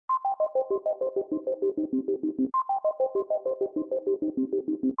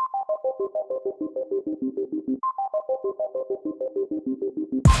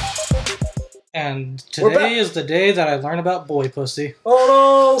And today is the day that I learn about boy pussy.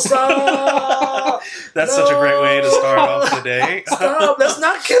 Oh no, stop! That's such a great way to start off the day. Stop, that's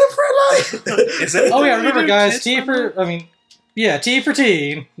not kid-friendly! Is it? Oh yeah, remember guys, T for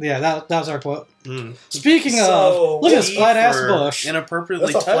teen. Yeah, that was our quote. Speaking of, look at this flat ass bush.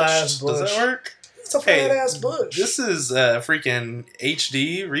 Inappropriately That's a flat touched. ass bush. Does that work? It's a flat ass bush. This is freaking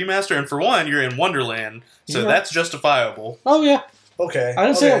HD remaster, and for one, you're in Wonderland, so that's justifiable. Oh yeah. Okay. I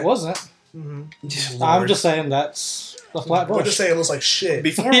didn't say it wasn't. Mm-hmm. I'm just saying that's the flat bush. We're just saying it looks like shit.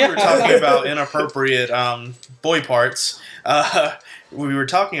 Before we were talking about inappropriate boy parts, we were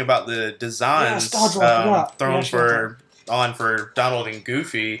talking about the designs thrown for Donald and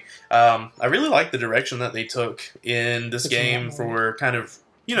Goofy. I really like the direction that they took in this game for kind of,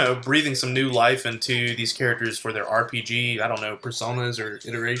 you know, breathing some new life into these characters for their RPG, I don't know, personas or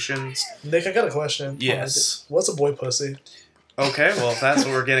iterations. Nick, I got a question. Yes. What's a boy pussy? Okay, well, if that's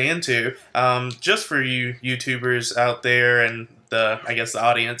what we're getting into. Just for you YouTubers out there and I guess the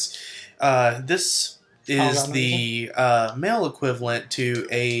audience, this is the male equivalent to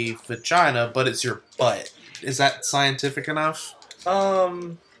a vagina, but it's your butt. Is that scientific enough?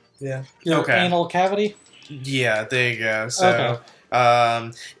 Yeah. Your anal cavity? Yeah, there you go. So,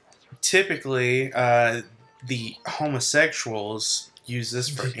 typically, the homosexuals use this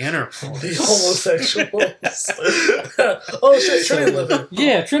for intercourse. The homosexuals. Oh shit, Trinity Limit.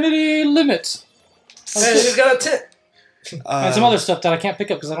 Yeah, Trinity Limit. Hey, he's got a tit. And some other stuff that I can't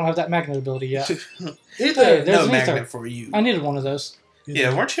pick up because I don't have that magnet ability yet. Either. No magnet for you. I needed one of those.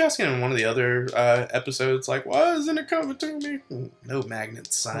 Yeah, weren't you asking in one of the other episodes, like, why isn't it coming to me? No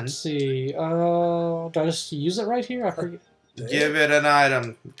magnets, son. Let's see. Do I just use it right here? I forget. Give it an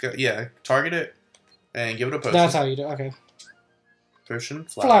item. Yeah, target it and give it a potion. That's how you do it. Okay. Potion,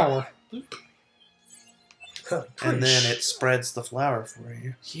 flower. And then it spreads the flower for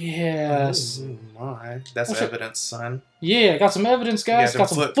you. Yes. Ooh, my. That's evidence, son. Yeah, got some evidence, guys. Got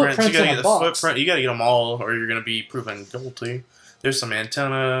some footprints you gotta in get the box. footprint. You gotta get them all, or you're gonna be proven guilty. There's some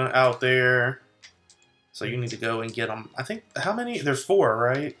antenna out there, so you need to go and get them. I think how many? There's 4,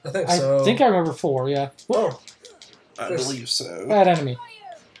 right? I think so. I think I remember 4. Yeah. Oh, I believe so. Bad enemy.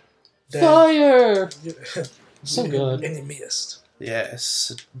 Damn. Fire. So good. And you missed.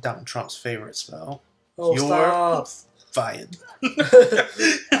 Yes, Donald Trump's favorite spell. Oh, You're fired.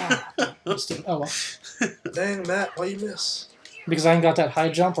 Oh well. Dang, Matt, why you miss? Because I ain't got that high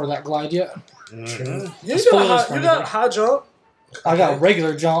jump or that glide yet. You got high jump. I got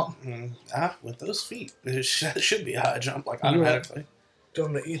regular jump. With those feet, it should be a high jump, like automatically. Give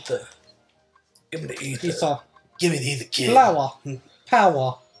him the ether. Give him the ether. Give me the ether, kid. Flower.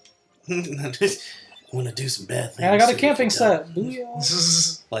 Power. Want to do some bad things. And I got a camping set.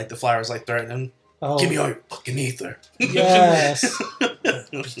 Booyah. Like the flowers, like threatening. Oh. Give me all your fucking ether. Yes.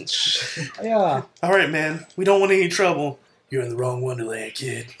 Yeah. All right, man. We don't want any trouble. You're in the wrong Wonderland,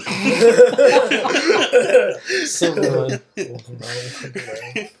 kid. So good.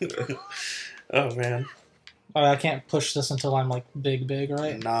 Oh, man. I can't push this until I'm like big,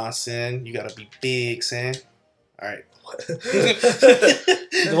 right? Nah, Sin. You gotta be big, Sin. All right.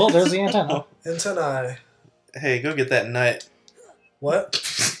 Well, there's the antenna. Antennae. Hey, go get that nut. What?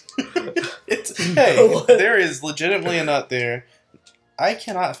 Hey, what? There is legitimately a nut there. I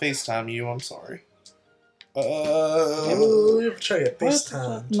cannot FaceTime you. I'm sorry. You have to try to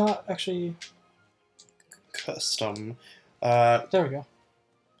FaceTime. Not actually. Custom. There we go.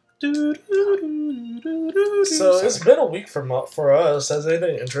 So it's been a week for us. Has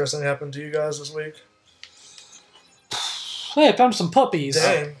anything interesting happened to you guys this week? Hey, I found some puppies.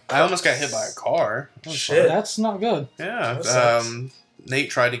 Dang. I almost got hit by a car. Shit. That's not good. Yeah. Nate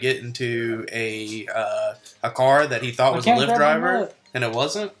tried to get into a car that he thought was a Lyft driver, and it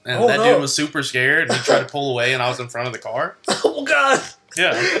wasn't. And dude was super scared, and he tried to pull away, and I was in front of the car. Oh, God.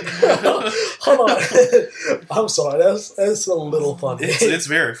 Yeah. Hold on. I'm sorry. That's a little funny. It's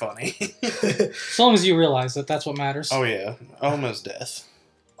very funny. As long as you realize that that's what matters. Oh, yeah. Almost death.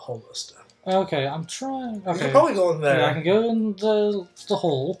 Almost death. Okay, I'm trying. Okay. You can probably go in there. Yeah, I can go in the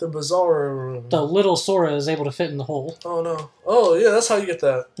hole. The bizarre room. The little Sora is able to fit in the hole. Oh, no. Oh, yeah, that's how you get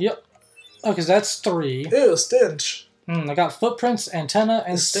that. Yep. Oh, because that's 3. Ew, stench. I got footprints, antenna,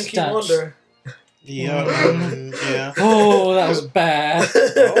 and Stinky stench. Wonder. Yeah. Yeah. Oh, that was bad.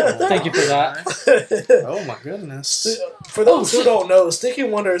 Thank you for that. Oh, my goodness. For those who don't know, Stinky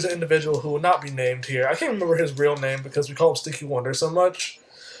Wonder is an individual who will not be named here. I can't remember his real name because we call him Stinky Wonder so much.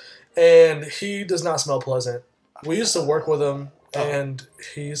 And he does not smell pleasant. We used to work with him and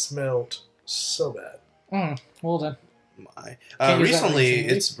he smelled so bad. Well then. Recently,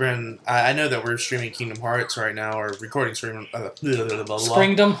 it's been. I know that we're streaming Kingdom Hearts right now, or recording streaming.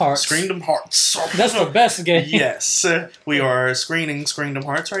 Screendom Hearts. Screendom Hearts. That's the best game. Yes, we are screening Screendom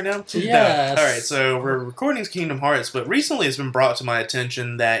Hearts right now. Yes. No. All right, so we're recording Kingdom Hearts, but recently it's been brought to my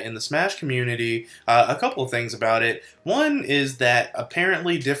attention that in the Smash community, a couple of things about it. One is that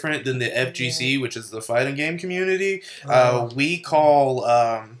apparently different than the FGC, which is the fighting game community, we call,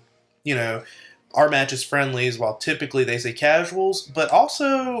 our matches friendlies, while typically they say casuals, but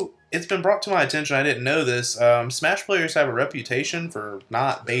also it's been brought to my attention, I didn't know this, Smash players have a reputation for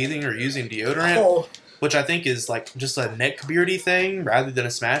not bathing or using deodorant, which I think is like just a neck beardy thing rather than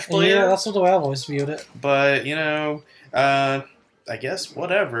a Smash player. Yeah, that's the way I've always viewed it. But, I guess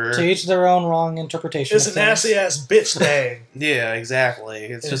whatever. To each their own wrong interpretation. It's a nasty-ass bitch thing. Yeah, exactly.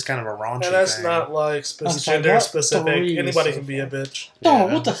 It's just kind of a raunchy And that's thing. not like gender-specific. Anybody can be a bitch.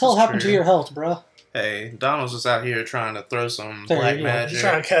 Donald, what the hell happened to your health, bro? Hey, Donald's just out here trying to throw some black magic. He's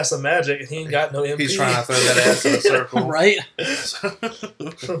trying to cast some magic, and he ain't got no MP. He's trying to throw that ass in a circle. Right?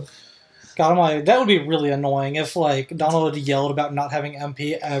 God almighty, that would be really annoying if, like, Donald had yelled about not having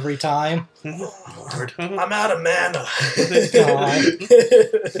MP every time. I'm out of mana. God.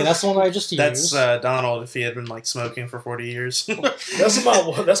 Okay, that's the one I just used. That's Donald if he had been, like, smoking for 40 years. That's my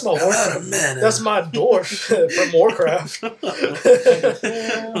dwarf from Warcraft.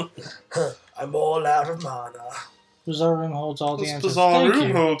 I'm all out of mana. Bizarre Room holds all the answers. Bizarre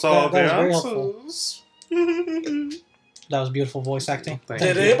Room holds all the answers. That was beautiful voice acting.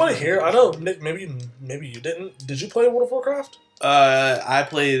 Did anybody hear? I know, Nick, maybe you didn't. Did you play World of Warcraft? I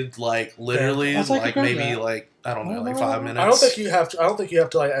played like literally maybe like I don't know, like 5 minutes. I don't think you have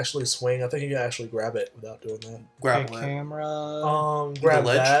to like actually swing. I think you can actually grab it without doing that. Grab the camera. Grab the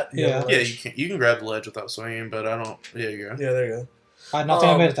ledge? that. Yeah, you can grab the ledge without swinging, but I don't. Yeah, you go. Yeah, there you go. I had nothing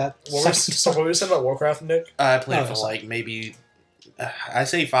I made at that. What were you saying about Warcraft, Nick? I played for like maybe. I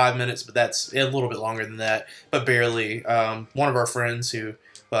say 5 minutes, but that's a little bit longer than that, but barely. One of our friends who,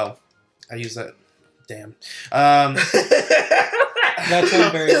 well, I use that. Damn. That's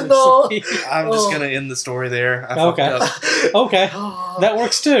very I'm just gonna end the story there. Okay. Okay. That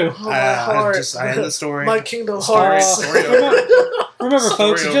works too. I end the story. My Kingdom Hearts. Remember,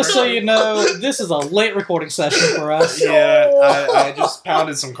 folks, just so you know, this is a late recording session for us. Yeah, I just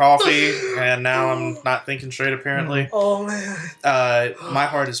pounded some coffee, and now I'm not thinking straight, apparently. Oh, man. My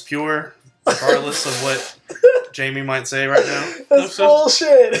heart is pure, regardless of what Jamie might say right now. That's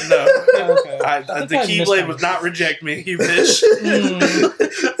bullshit. No. Okay. The Keyblade would not reject me, you bitch.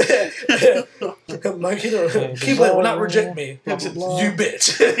 My Keyblade will not reject me. Blah, blah, blah. You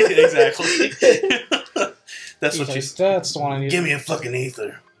bitch. Exactly. That's what you said. That's the one I need. Give me a fucking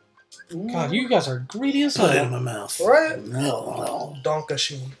ether. God, you guys are greedy as hell. Put it in my mouth. Right? No.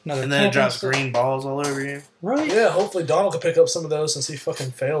 Donkasheen. And then it drops green balls all over you. Right? Yeah, hopefully Donald can pick up some of those since he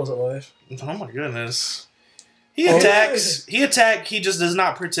fucking fails at life. Oh my goodness. He attacks. He just does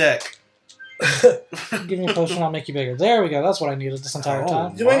not protect. Give me a potion, I'll make you bigger. There we go. That's what I needed this entire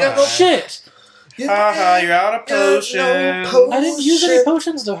time. You ain't got no shit. Haha, you're out of potions. I didn't use any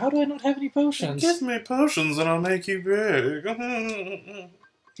potions though. How do I not have any potions? Give me potions and I'll make you big.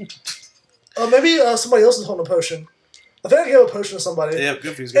 Maybe somebody else is holding a potion. I think I gave a potion to somebody. Yep,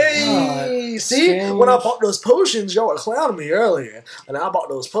 Goofy's good. Hey, see? When I bought those potions, y'all were clowning me earlier. And I bought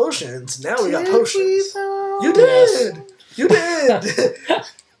those potions. Now we got potions. You did! Yes. You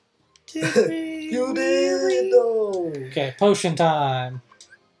did! You did, though. Okay, potion time.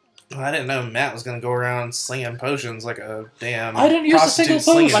 I didn't know Matt was going to go around slinging potions like a damn I didn't use a single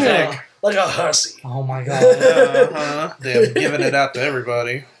potion. Like a hussy. Oh my god. Damn, giving it out to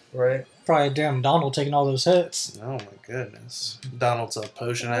everybody. Right. Probably damn Donald taking all those hits. Oh my goodness. Donald's a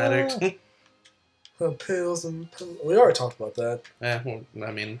potion addict. Pills and pills. We already talked about that. Yeah, well,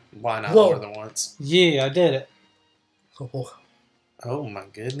 I mean, why not more than once? Yeah, I did it. Oh my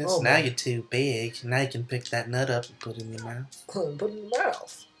goodness. Now you're too big. Now you can pick that nut up and put it in your mouth. Put it in your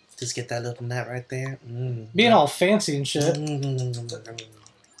mouth. Just get that little nut right there. Being all fancy and shit.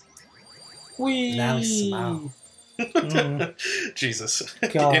 Whee! Now he's small. Jesus.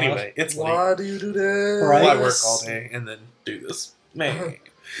 God. Anyway, it's late. Why do you do this? Right. Why work all day and then do this? Man.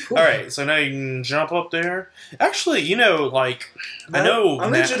 Alright, so now you can jump up there. Actually, you know, like, I know...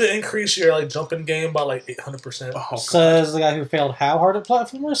 I need you to increase your, like, jumping game by, like, 800%. Oh, says the guy who failed how hard at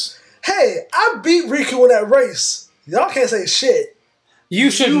platformers? Hey, I beat Riku in that race. Y'all can't say shit. You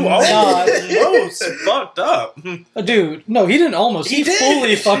should not. Almost fucked up. Dude, no, he didn't almost. He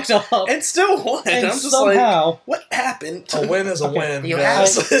fully fucked up. And still won. And I'm just somehow, like, what happened? A win is a win. You have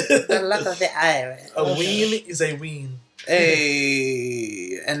the luck of the Irish. A ween is a ween.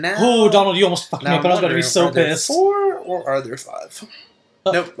 Hey, and now. Oh, Donald, you almost fucked me up, but I was going to be so pissed. 4 or are there 5?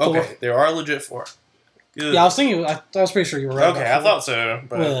 Nope. Okay, 4. there are legit 4. Good. Yeah, I was thinking. I was pretty sure you were right. Okay, I thought so.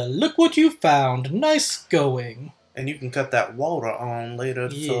 But... Well, look what you found. Nice going. And you can cut that water on later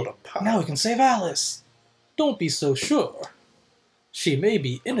to fill the pot. Now we can save Alice. Don't be so sure. She may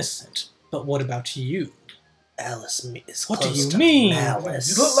be innocent, but what about you? Alice is what do close you to mean?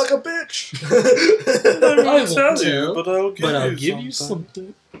 Malice. You look like a bitch. I won't tell you, but I'll give you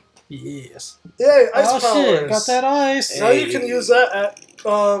something. Yes. Yay, ice powers. Shit, got that ice. Now you can use that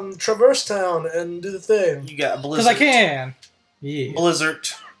at Traverse Town and do the thing. You got Blizzard. Because I can. Yeah. Blizzard.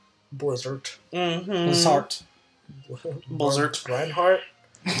 Blizzard. Blizzard. Blizzard. Reinhardt.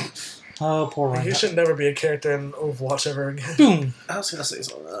 Oh, poor Reinhardt. He should never be a character in Overwatch ever again. Boom. I was going to say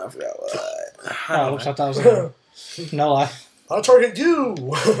something, I forgot what. Oh, looks like that was no lie. I'll target you!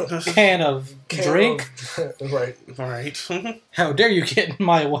 Can of drink? Right. Alright. How dare you get in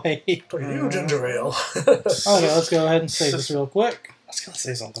my way? You, ginger ale. Okay, let's go ahead and save this real quick. I was going to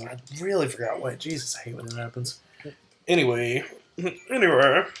say something. I really forgot what. Jesus, I hate when that happens. Anyway.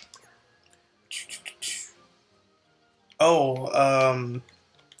 Oh,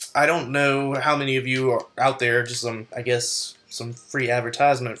 I don't know how many of you are out there, just I guess, some free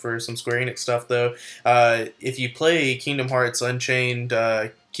advertisement for some Square Enix stuff, though. If you play Kingdom Hearts Unchained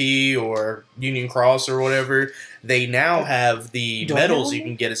Key or Union Cross or whatever, they now have the medals you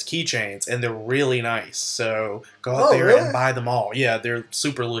can get as keychains, and they're really nice. So go out there and buy them all. Yeah, they're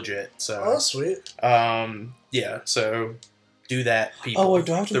super legit. So oh, sweet. Yeah, so do that, people. Oh, wait,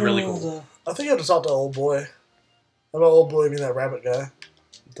 do I have to they're really cool. I think you have to talk to Old Boy. How about Old Boy being that rabbit guy?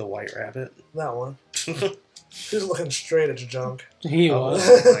 The White Rabbit. That one. He's looking straight at your junk. He was.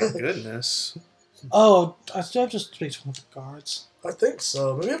 Oh my goodness. Oh, I still have to speak to one of the guards. I think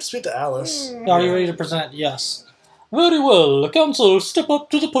so. Maybe I have to speak to Alice. Are you ready to present? Yes. Very well. Council, step up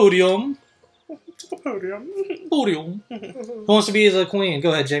to the podium. To the podium. Podium. Who wants to be the queen?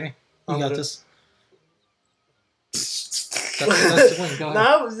 Go ahead, Jamie. You got this. That's the queen. Go ahead.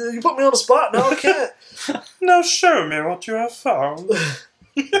 Now, you put me on the spot. Now I can't. Now show me what you have found.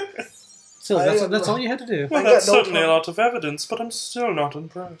 So that's all you had to do. Well, that's certainly a lot of evidence, but I'm still not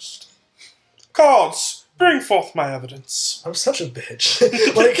impressed. Cards, bring forth my evidence. I'm such a bitch.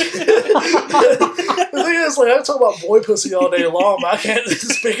 Like, the thing is, like, I talk about boy pussy all day long, but I can't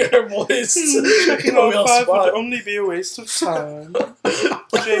speak her voice. Checking all 5 would only be a waste of time.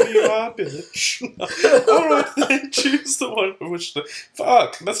 Jamie, you are a bitch. Alright, then choose the one for which the...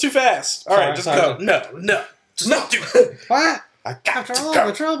 Fuck, that's too fast. Alright, just go. No. Just not do it. What? I got After to all go.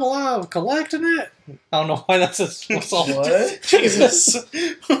 the trouble of collecting it. I don't know why that's what's all. What? Jesus.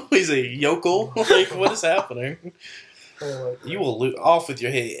 He's a yokel. Like, what is happening? You will loot off with your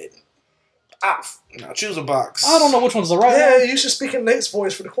head. Off. Now choose a box. I don't know which one's the right Yeah, one. you should speak in Nate's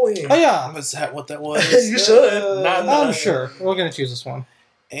voice for the queen. Oh, yeah. Is that what that was? You should. I'm sure. We're going to choose this one.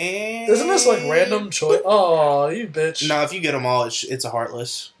 And... Isn't this like random choice? Oh, you bitch. No, if you get them all, it's a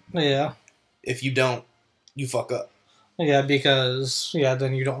heartless. Yeah. If you don't, you fuck up. Yeah, because,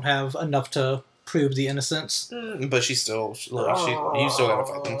 then you don't have enough to prove the innocence. But she's still, you still gotta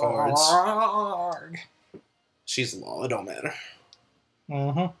fight them cards. She's the law, it don't matter.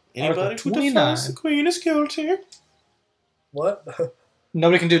 Anybody who defends the queen is guilty. What?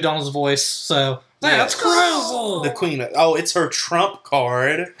 Nobody can do Donald's voice, so... That's crazy! The queen, it's her trump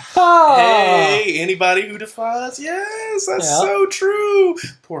card. Ah! Hey, anybody who defies, yes, that's so true.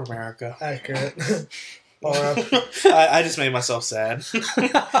 Poor America. Accurate. I just made myself sad.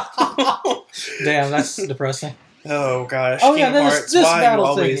 Damn, that's depressing. Oh gosh. Oh, Kingdom Hearts, this why you battle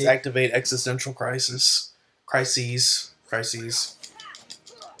always thingy. activate existential crises.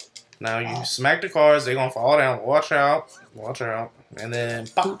 Now you smack the cards, they're gonna fall down. Watch out. And then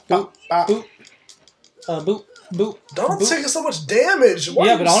pop, pop, pop. Boop. Boop. Boop. Donald's taking so much damage. Why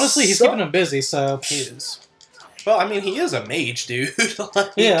Yeah, but honestly, he's keeping him busy, so... He is. Well, I mean, he is a mage, dude.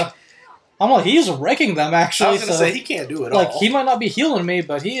 Like, yeah. I'm like, he's wrecking them, actually. I was gonna say, he can't do it all. Like, he might not be healing me,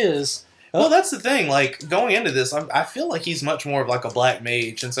 but he is... Well, that's the thing. Like, going into this, I feel like he's much more of like a black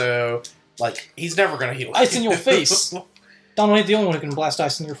mage, and so, like, he's never gonna heal. Ice in your face. Donald ain't the only one who can blast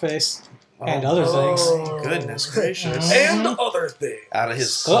ice in your face. And other things. Goodness gracious. And other things. Out of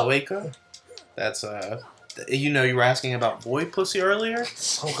his cloaca. That's, you were asking about boy pussy earlier?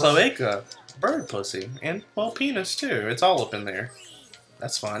 Cloaca. Bird pussy. And, well, penis, too. It's all up in there.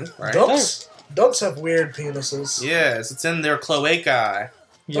 That's fun, right? Ducks have weird penises. Yes, it's in their cloaca.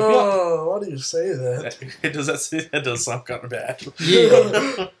 Oh, why do you say that? That does sound kind of bad.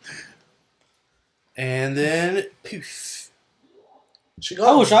 Yeah. And then, poof.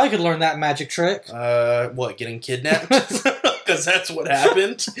 I wish I could learn that magic trick. What, getting kidnapped? Because that's what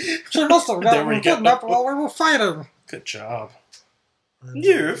happened. She must have gotten kidnapped while we were fighting. Good job.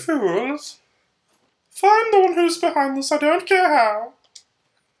 You fools. Find the one who's behind this, I don't care how.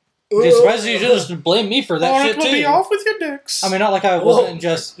 I'm surprised you just blame me for that shit, too. Be off with your dicks. I mean, not like I wasn't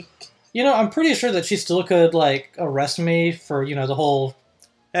just... You know, I'm pretty sure that she still could, like, arrest me for, you know, the whole...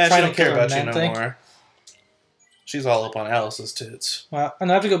 Yeah, she don't care about you no more. She's all up on Alice's tits. Well,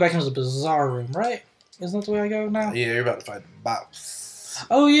 and I have to go back into the bizarre room, right? Isn't that the way I go now? Yeah, you're about to fight the boss.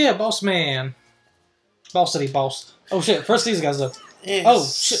 Oh, yeah, boss man. Boss city boss. Oh, shit, first these guys, though. Yes. Oh,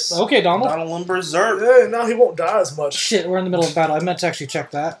 shit. Okay, Donald. Donald and Berserk. Yeah, now he won't die as much. Shit, we're in the middle of battle. I meant to actually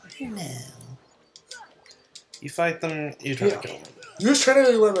check that. No. You fight them, you try to kill them. Use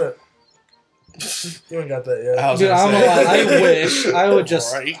Trinity Limit. You ain't got that yet. Dude, I wish. I would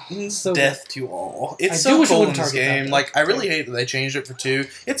just... So death to all. It's so cool in this game. Like, I really hate that they changed it for 2.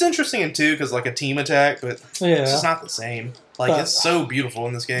 It's interesting in 2 because, like, a team attack, but it's just not the same. Like, it's so beautiful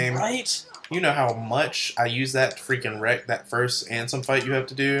in this game. Right? You know how much I use that to freaking wreck that first Ansem fight you have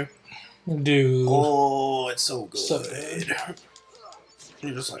to do? Dude. Oh, it's so good. So good.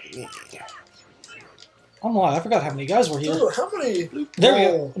 You're just like, yeah. I don't know why. I forgot how many guys were here. Dude, how many? There we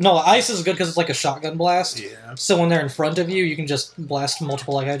go. No, ice is good because it's like a shotgun blast. Yeah. So when they're in front of you, you can just blast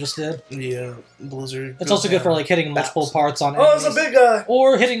multiple like I just did. Yeah. Blizzard. It's also good for like hitting multiple parts on enemies. Oh, it's a big guy.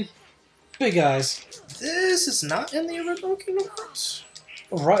 Or hitting big guys. This is not in the original Kingdom Hearts.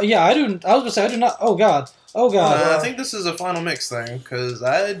 Right? Yeah, I was gonna say I do not. Oh god. Oh god. I think this is a final mix thing because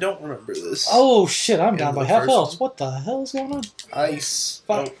I don't remember this. Oh shit! I'm down by half health. What the hell is going on? Ice.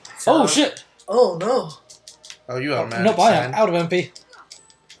 Oh shit! Oh no. Oh, you out, man? Nope, I am out of MP.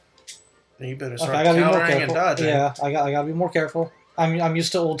 You better start countering and dodging. Yeah, I gotta be more careful. I'm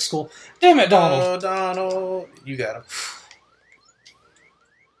used to old school. Damn it, Donald! Oh, Donald, you got him.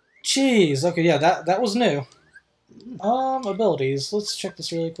 Jeez. Okay, yeah, that was new. Abilities. Let's check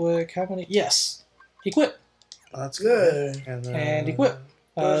this really quick. How many? Yes. Equip. That's good. And equip.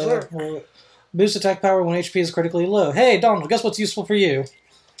 Boost attack power when HP is critically low. Hey, Donald, guess what's useful for you?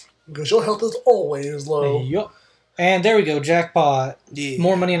 Because your health is always low. Yup. And there we go, jackpot. Yeah.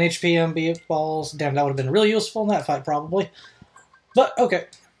 More money and HP, MB balls. Damn, that would have been really useful in that fight, probably. But, okay.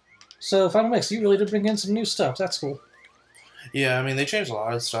 So, Final Mix, you really did bring in some new stuff. That's cool. Yeah, I mean, they changed a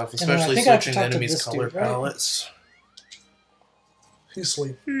lot of stuff, especially switching enemies' color palettes. He's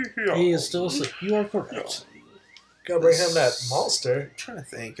asleep. He is still asleep. You are correct. Gotta bring him that monster. I'm trying to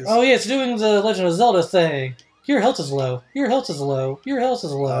think. Oh, yeah, it's doing the Legend of Zelda thing. Your health is low. Your health is low. Your health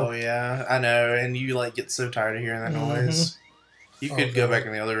is low. Oh, yeah. I know. And you, like, get so tired of hearing that noise. You could go back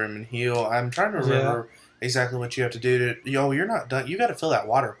in the other room and heal. I'm trying to remember exactly what you have to do to... Yo, you're not done. You got to fill that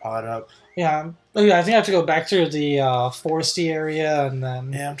water pot up. Yeah. I think I have to go back through the foresty area and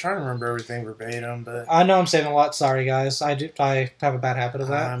then... Yeah, I'm trying to remember everything verbatim, but... I know I'm saving a lot. Sorry, guys. I have a bad habit of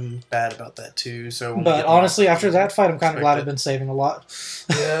that. I'm bad about that, too. So. But honestly, after that fight, I'm kind of glad I've been saving a lot.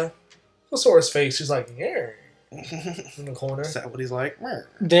 Yeah. I saw his face. He's like, yeah. In the corner. Is that what he's like?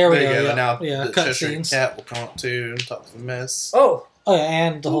 There we go. Yeah. Now the cut Cheshire scenes. Cat will come up too and talk the mess. Oh, yeah,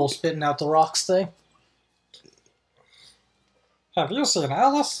 and the whole spitting out the rocks thing. Have you seen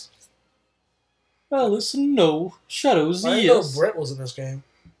Alice? Alice, no. Shadows, I yes. know Brett was in this game.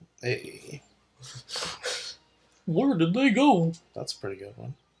 Hey. Where did they go? That's a pretty good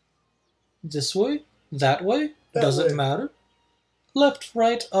one. This way? That way? That Does way. it matter? Left,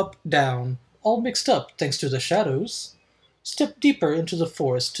 right, up, down. All mixed up thanks to the shadows. Step deeper into the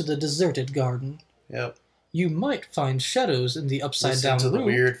forest to the deserted garden. Yep. You might find shadows in the upside-down room. the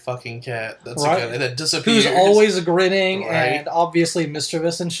weird fucking cat. That's right? a good, that disappears. Who's always grinning Right. and obviously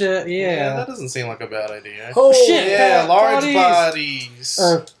mischievous and shit. Yeah. That doesn't seem like a bad idea. Oh, shit! Yeah, Fat large bodies.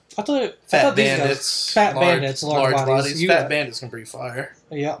 Or, I thought Fat these guys- bandits. Fat bandits, large bodies. Fat bandits can breathe fire.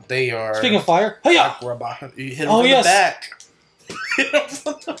 Yeah. They are... Speaking of fire, hiya! You hit them from the back.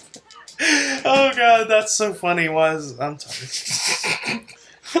 Oh god, that's so funny. I'm sorry.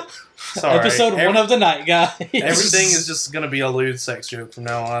 Sorry. Episode 1 of the night, guys. Everything is just going to be a lewd sex joke from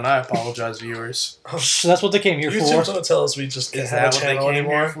now on. I apologize, viewers. That's what they came here YouTube's for. gonna tell us we just can't Is have that a what they channel came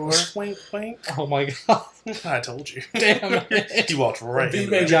anymore. here for? Wink, wink. Oh my god. I told you. Damn it. You walked right into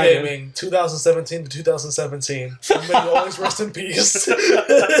VMajor that. Gaming, 2017 to 2017. May you always rest in peace.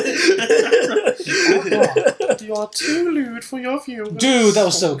 You are too lewd for your viewers. Dude, that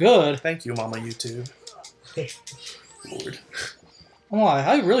was so good. Thank you, Mama YouTube. Lord. Oh,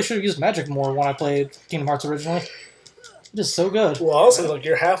 I really should have used magic more when I played Kingdom Hearts originally. It is so good. Well, honestly, like,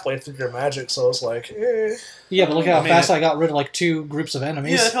 you're halfway through your magic, so it's like, eh. Yeah, but look how fast I got rid of like 2 groups of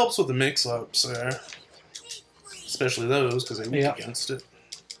enemies. Yeah, it helps with the mix-ups there. especially those because they weak against it.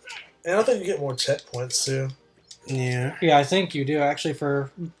 And I think you get more checkpoints too. Yeah. Yeah, I think you do actually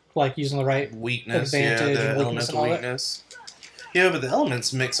for like using the right weakness, advantage the and weakness elemental weakness. Yeah, but the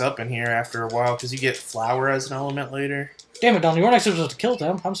elements mix up in here after a while because you get flower as an element later. Damn it, Don! You weren't actually supposed to kill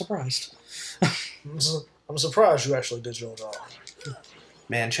them. I'm surprised. I'm surprised you actually did your job.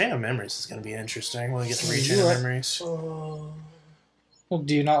 Man, Chain of Memories is going to be interesting when we get to read Chain of Memories.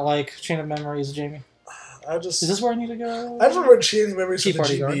 Do you not like Chain of Memories, Jamie? Is this where I need to go? I just remember Chain of Memories from the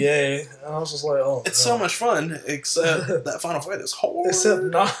GBA, and I was just like, oh. It's so much fun, except that final fight is hard. Except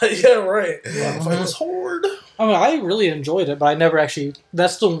not, yeah, right. Final fight was hard. I mean, I really enjoyed it, but I never actually.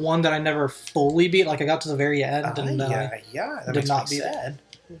 That's the one that I never fully beat. Like I got to the very end and that did not beat sad.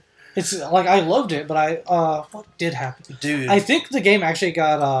 It's like I loved it, but what did happen? Dude, I think the game actually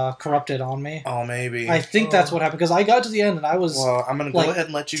got corrupted on me. Oh, maybe. I think that's what happened because I got to the end and I was. Well, I'm gonna go ahead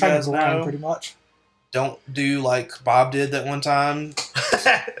and let you guys know. Pretty much. Don't do like Bob did that one time.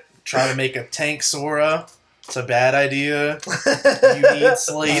 Try to make a tank Sora. It's a bad idea. You need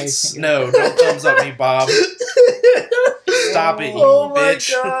slates. No, don't thumbs up me, Bob. Stop it, you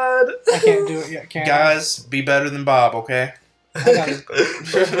bitch. Oh my god. I can't do it yet, can Guys, be better than Bob, okay? Tank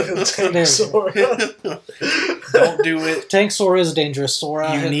Sora. Don't do it. Tank Sora is dangerous,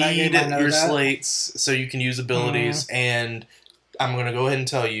 Sora. You need your slates so you can use abilities, and I'm going to go ahead and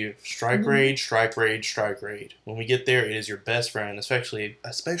tell you, Strike Raid, Strike Raid, Strike Raid. When we get there, it is your best friend, especially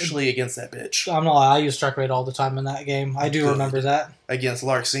against that bitch. I'm not lying, I use Strike Raid all the time in that game. I do remember that. Against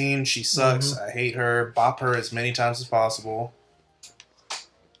Larxene, she sucks. I hate her. Bop her as many times as possible.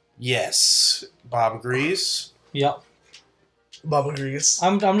 Yes. Bob agrees. Yep. Bob agrees.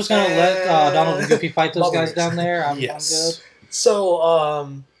 I'm just going to let Donald and Goofy fight those guys down there. I'm good. So,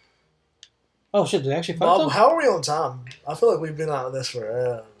 oh shit, did they actually fight Bob, them? how are we on time? I feel like we've been out of this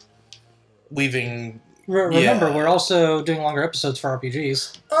for Remember, we're also doing longer episodes for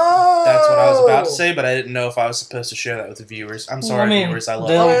RPGs. Oh! That's what I was about to say, but I didn't know if I was supposed to share that with the viewers. I'm sorry, viewers. I love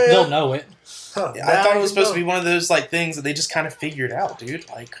you. They'll know it. Huh, I thought it was supposed to be one of those like things that they just kind of figured out, dude.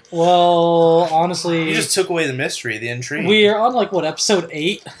 Like, well, honestly, you just took away the mystery, the intrigue. We are on like what, episode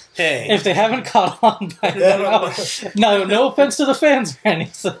 8? Hey, if they haven't caught on by now, no offense to the fans or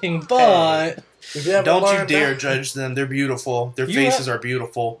anything, but don't you dare judge them. They're beautiful. Their faces are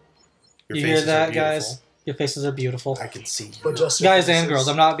beautiful. You hear that, guys? Your faces are beautiful. I can see you. Guys and girls.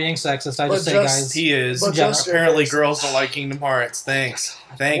 I'm not being sexist. I just say guys. He is. Apparently girls don't like Kingdom Hearts. Thanks,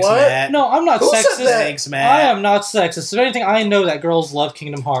 Matt. No, I'm not sexist. Thanks, Matt. I am not sexist. If anything, I know that girls love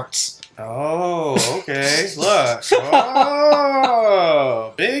Kingdom Hearts. Oh, okay. Look.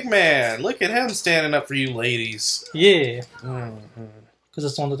 Oh, big man. Look at him standing up for you ladies. Yeah. Because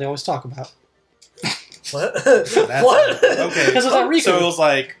it's the one that they always talk about. What? What? Okay. Because of that Riku. So it was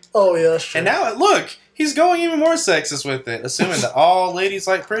like... Oh, yeah, sure. And now, look, he's going even more sexist with it, assuming that all ladies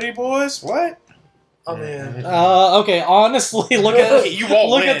like pretty boys. What? I mean, okay. Honestly, look at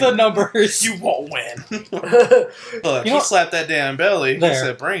the numbers. You won't win. Look, he slapped that damn belly. He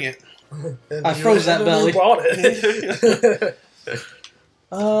said, "Bring it." I froze that belly. Brought it.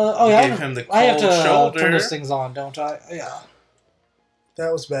 Oh yeah. Gave him the cold I have to shoulder. turn those things on, don't I? Yeah.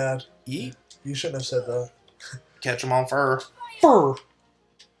 That was bad. Yeet. You shouldn't have said that. Catch him on fur. Fur.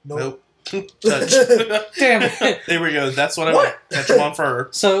 Nope. Touch. Damn it. There we go. That's what I meant. Catch him on fur.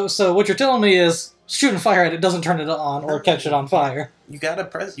 So what you're telling me is shooting fire at it doesn't turn it on or catch it on fire. You gotta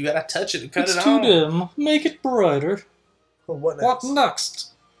press. You gotta touch it and cut it's it on. It's too dim. Make it brighter. What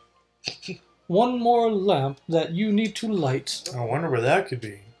next? One more lamp that you need to light. I wonder where that could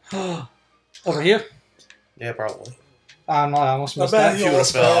be. Over here? Yeah, probably. I almost missed that. If you would have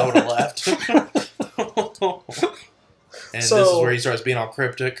fell, I would have left. And this is where he starts being all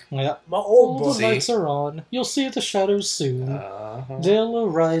cryptic. Yeah. My old All the lights are on. You'll see the shadows soon. They'll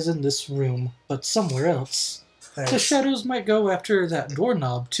arise in this room, but somewhere else. Thanks. The shadows might go after that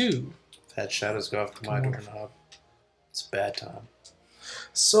doorknob, too. That shadows go after my doorknob. It's a bad time.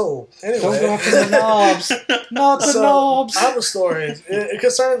 So, anyway. Don't go after the knobs. Not the knobs. I have a story. It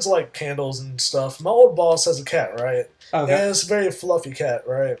concerns, like, candles and stuff. My old boss has a cat, right? Okay. And it's a very fluffy cat,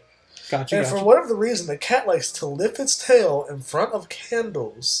 right? Gotcha. And for whatever reason, the cat likes to lift its tail in front of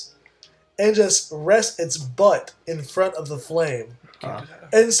candles and just rest its butt in front of the flame.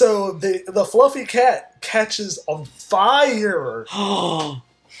 And so the fluffy cat catches on fire.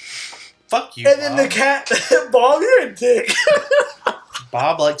 Fuck you, and then the cat... Bob, you're a dick.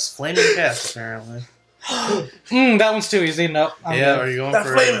 Bob likes flaming cats, apparently. That one's too easy. Nope. Are you going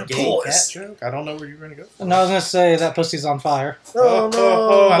for a gay cat joke? I don't know where you're going to go. No, I was going to say that pussy's on fire. Oh,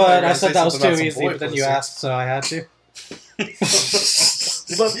 no. But I said that was too easy, but then you asked, so I had to.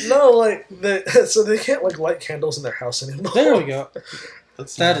 But no, like so they can't like light candles in their house anymore. There we go.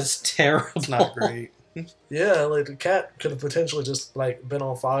 That is terrible. It's not great. Yeah, like the cat could have potentially just like been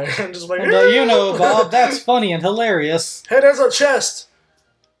on fire and just like. Well, you know, Bob, that's funny and hilarious. Hey, there's a chest.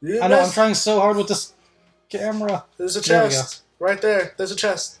 I know. I'm trying so hard with this camera. There's a chest right there. There's a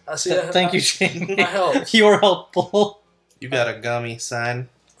chest. I see it. Thank you, Jamie. I helped. You were helpful. You got a gummy sign.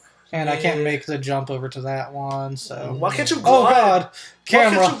 And I can't make the jump over to that one, so... Why can't you glide? Oh, God.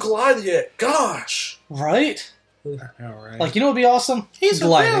 Camera. Why can't you glide yet? Gosh. Right? All right. Like, you know what would be awesome? He's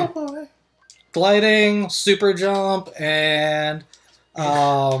gliding. a boy. Gliding, super jump, and...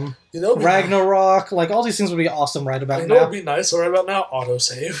 Ragnarok. Like, all these things would be awesome right about now. You know what would be nice right about now?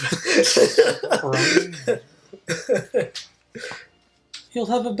 Autosave. Right. You'll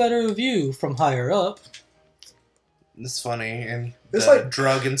have a better view from higher up. It's funny, and it's the like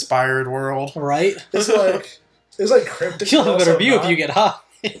drug-inspired world, right? It's like cryptic. You'll have a better view if you get high.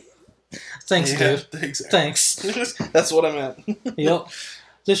 Thanks, dude. Exactly. Thanks. That's what I meant. Yep.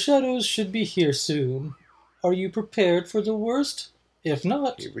 The shadows should be here soon. Are you prepared for the worst? If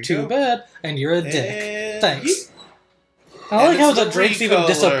not, too bad, and you're a dick. Thanks. I like how the drinks even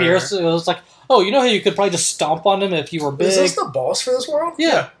disappear. So it was like, oh, you know how you could probably just stomp on them if you were big? Is this the boss for this world?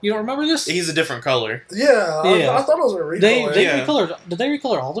 Yeah. You don't remember this? He's a different color. Yeah. I thought it was a recolor. They recolored. Did they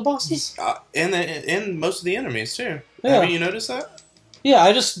recolor all the bosses? And most of the enemies too. Yeah. Haven't you noticed that? Yeah,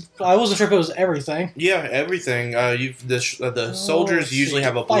 I wasn't sure if it was everything. Yeah, everything. The soldiers usually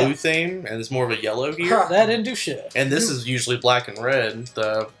have a blue theme, and it's more of a yellow here. That didn't do shit. And this is usually black and red.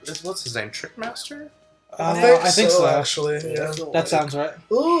 What's his name? Trickmaster? I think so. Actually, yeah. That sounds right.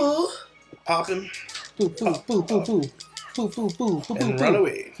 Ooh. Pop him. Boo, boo, boo, boo, boo. Boo, boo, boo, boo, and boo. run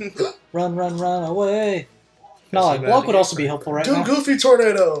away. Run away. No, like, block would also be helpful right now. Do Goofy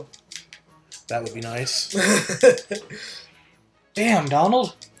Tornado. That would be nice. Damn,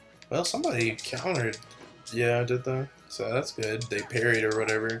 Donald. Well, somebody countered. Yeah, did they? So that's good. They parried or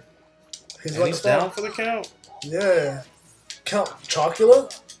whatever. He's down for the count. Yeah. Count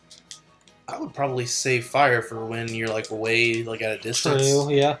Chocula? I would probably save fire for when you're like way at a distance. True,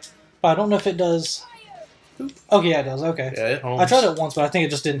 yeah. But I don't know if it does. Okay, yeah, it does. Okay. Yeah, it homes. I tried it once, but I think it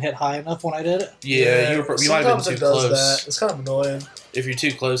just didn't hit high enough when I did it. Yeah, you might have been too close. That. It's kind of annoying. If you're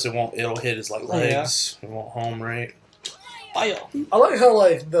too close, it'll hit his legs. It won't home right. Fire. I like how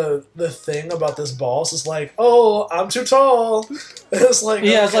the thing about this boss is like, oh, I'm too tall. It's like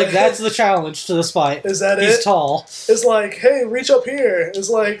it's like that's the challenge to this fight. Is that He's tall. It's like, hey, reach up here. It's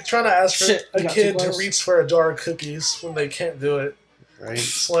like trying to ask for a kid to reach for a jar of cookies when they can't do it. Right.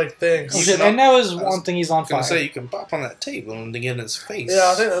 It's like things. Oh, shit. And now is one thing he's on fire. I was gonna say you can pop on that table and get in his face.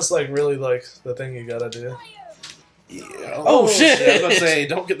 Yeah, I think that's like really like the thing you gotta do. Yeah. Oh shit! I was gonna say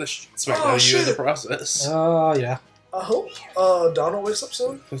don't get the smacked out of you in the process. Oh yeah. I hope Donald wakes up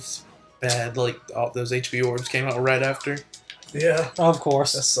soon. It's bad. Like all those HP orbs came out right after. Yeah. Of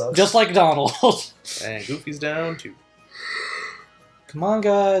course. That sucks. Just like Donald. And Goofy's down too. Come on,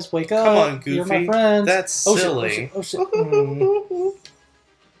 guys, wake up! Come on, Goofy. You're my friend. That's silly. Oh shit! Oh shit.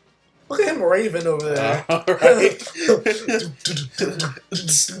 Look at him raving over there. All right.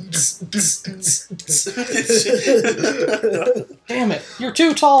 Damn it! You're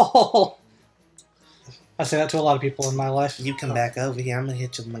too tall. I say that to a lot of people in my life. You come back over here, I'm gonna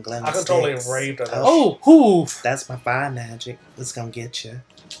hit you with my glowing I can totally rave to that. Oh, who? That's my fire magic. It's gonna get you.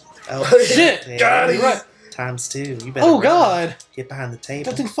 Oh shit! Yeah. God, right. Times 2. You better. Oh run. God! Get behind the table.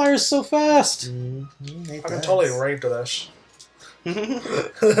 That thing fires so fast. Mm-hmm, I can totally rave to that shit.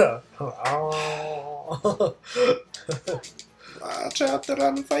 Watch out, they're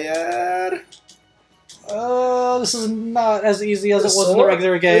on fire! This is not as easy as it was in the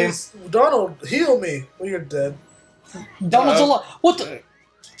regular game. Donald, heal me. Well, you're dead. Donald's alive. What the?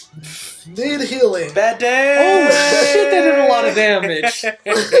 Need healing. Bad day! Oh shit, they did a lot of damage.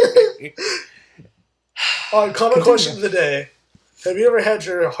 Alright, common question of the day. Have you ever had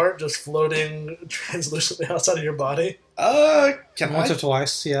your heart just floating translucently outside of your body? Can Once or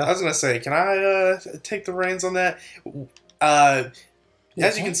twice, yeah. I was gonna say, can I take the reins on that?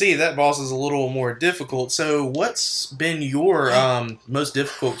 As you can see, that boss is a little more difficult. So, what's been your most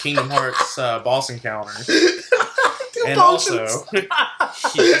difficult Kingdom Hearts boss encounter? And also,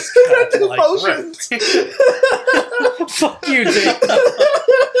 he's got like wrecked. Fuck you, Jake.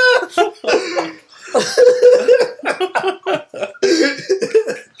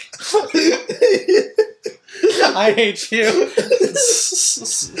 I hate you.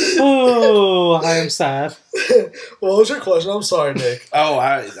 Oh, I am sad. What was your question? I'm sorry, Nick. Oh,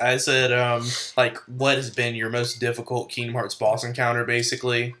 I said, like, what has been your most difficult Kingdom Hearts boss encounter,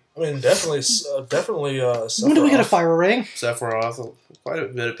 basically? I mean, definitely. When do we get a fire ring? Sephiroth. Quite a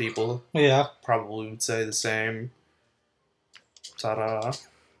bit of people. Yeah. Probably would say the same. Ta-da.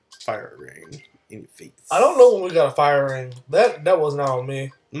 Fire ring. In your face. I don't know when we got a fire ring. That was not on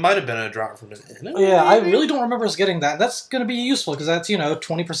me. Might have been a drop from an enemy. Yeah, I really don't remember us getting that. That's going to be useful because that's,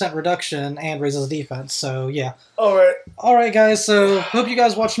 20% reduction and raises defense. So, yeah. Alright, guys. So, hope you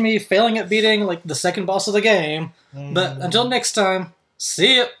guys watched me failing at beating, like, the second boss of the game. But until next time,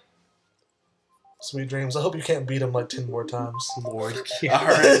 see ya! Sweet dreams. I hope you can't beat him like 10 more times. Lord. Yeah.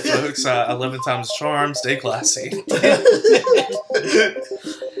 Alright, folks. 11 times charm. Stay classy.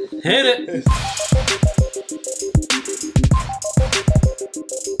 Hit it!